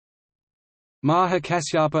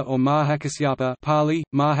Mahākāśyapa or Mahākāśyapa Pali,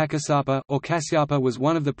 Mahākāśyapa, or Kāśyapa was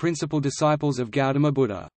one of the principal disciples of Gautama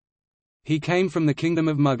Buddha. He came from the kingdom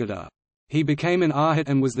of Magadha. He became an arhat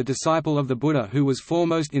and was the disciple of the Buddha who was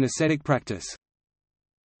foremost in ascetic practice.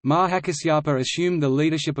 Mahākāśyapa assumed the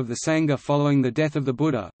leadership of the Sangha following the death of the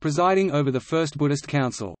Buddha, presiding over the first Buddhist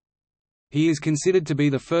council. He is considered to be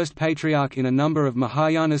the first patriarch in a number of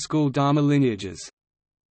Mahayana school Dharma lineages.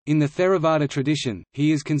 In the Theravada tradition,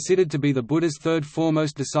 he is considered to be the Buddha's third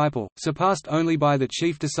foremost disciple, surpassed only by the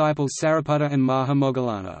chief disciples Sariputta and Maha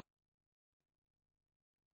Moggallana.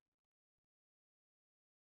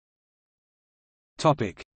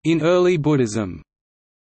 In early Buddhism,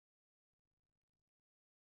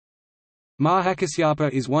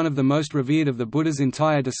 Mahākāśyapa is one of the most revered of the Buddha's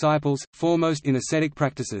entire disciples, foremost in ascetic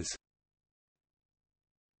practices.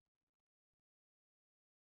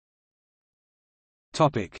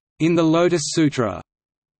 In the Lotus Sutra.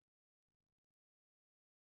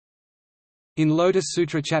 In Lotus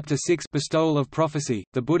Sutra Chapter 6 Bestowal of Prophecy,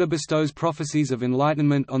 the Buddha bestows prophecies of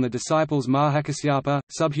enlightenment on the disciples Mahākāśyapa,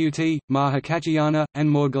 Subhuti, Mahākāśyapa, and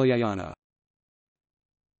Maudgalyayana.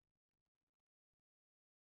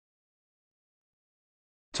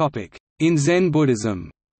 In Zen Buddhism.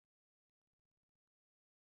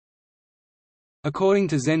 According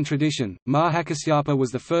to Zen tradition, Mahākāśyapa was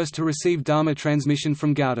the first to receive Dharma transmission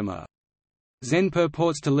from Gautama. Zen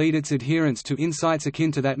purports to lead its adherents to insights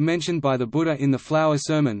akin to that mentioned by the Buddha in the Flower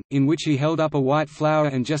Sermon, in which he held up a white flower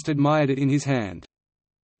and just admired it in his hand.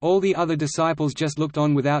 All the other disciples just looked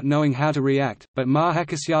on without knowing how to react, but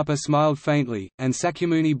Mahākāśyapa smiled faintly, and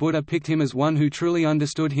Sakyamuni Buddha picked him as one who truly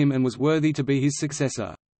understood him and was worthy to be his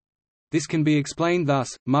successor. This can be explained thus: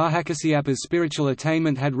 Mahākāśyapa's spiritual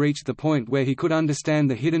attainment had reached the point where he could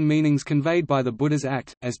understand the hidden meanings conveyed by the Buddha's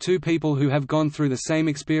act, as two people who have gone through the same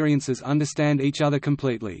experiences understand each other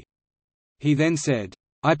completely. He then said,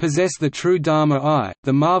 "I possess the true Dharma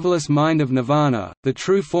the marvelous mind of Nirvana, the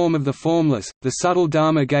true form of the formless, the subtle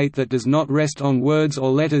Dharma gate that does not rest on words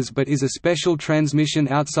or letters but is a special transmission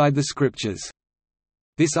outside the scriptures.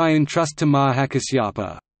 This I entrust to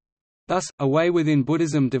Mahākāśyapa." Thus, a way within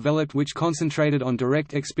Buddhism developed which concentrated on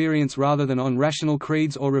direct experience rather than on rational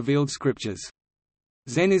creeds or revealed scriptures.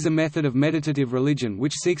 Zen is a method of meditative religion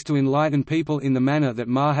which seeks to enlighten people in the manner that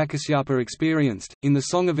Mahākāśyapa experienced. In the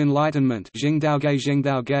Song of Enlightenment of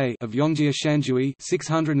Yongjia Shanjui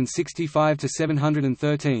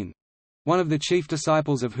 665–713, one of the chief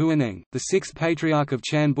disciples of Huineng, the sixth patriarch of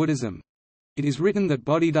Chan Buddhism, it is written that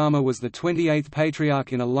Bodhidharma was the 28th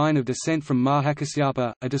patriarch in a line of descent from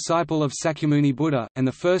Mahākāśyapa, a disciple of Sakyamuni Buddha, and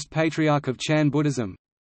the first patriarch of Chan Buddhism.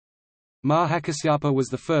 Mahākāśyapa was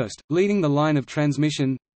the first, leading the line of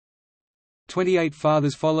transmission. 28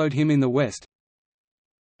 fathers followed him in the west.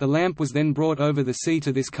 The lamp was then brought over the sea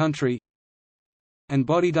to this country, and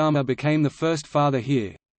Bodhidharma became the first father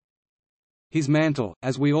here. His mantle,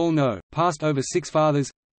 as we all know, passed over 6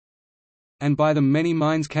 fathers, and by them many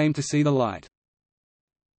minds came to see the light.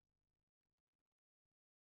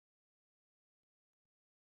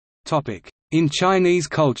 In Chinese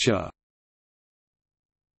culture,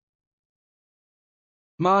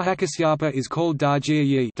 Mahākāśyapa is called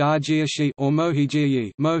Dājia or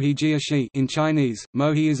Mohijia in Chinese.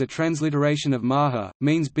 Mohi is a transliteration of Maha,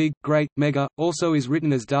 means big, great, mega, also is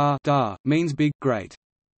written as Da, means big, great.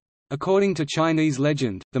 According to Chinese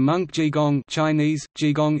legend, the monk Jigong Chinese,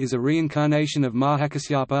 Jigong is a reincarnation of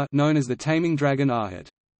Mahākāśyapa known as the taming dragon Arhat.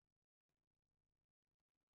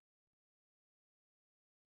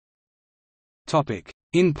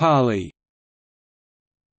 In Pali,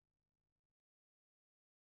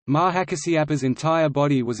 Mahākāśyapa's entire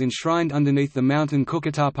body was enshrined underneath the mountain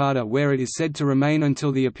Kukatapada, where it is said to remain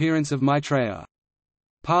until the appearance of Maitreya.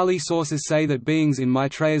 Pali sources say that beings in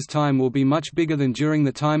Maitreya's time will be much bigger than during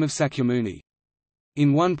the time of Sakyamuni.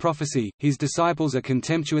 In one prophecy, his disciples are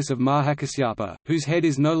contemptuous of Mahākāśyapa, whose head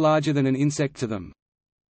is no larger than an insect to them.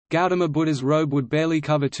 Gautama Buddha's robe would barely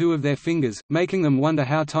cover 2 of their fingers, making them wonder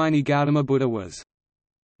how tiny Gautama Buddha was.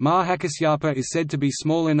 Mahākāśyapa is said to be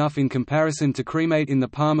small enough in comparison to cremate in the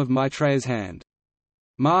palm of Maitreya's hand.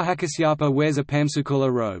 Mahākāśyapa wears a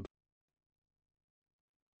Pamsukula robe.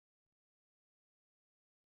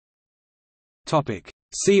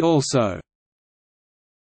 See also: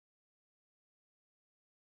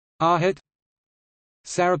 Arhat,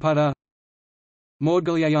 Sariputta,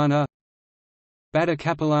 Maudgalyayana, Bhatta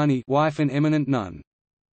Kapilani, wife and eminent nun.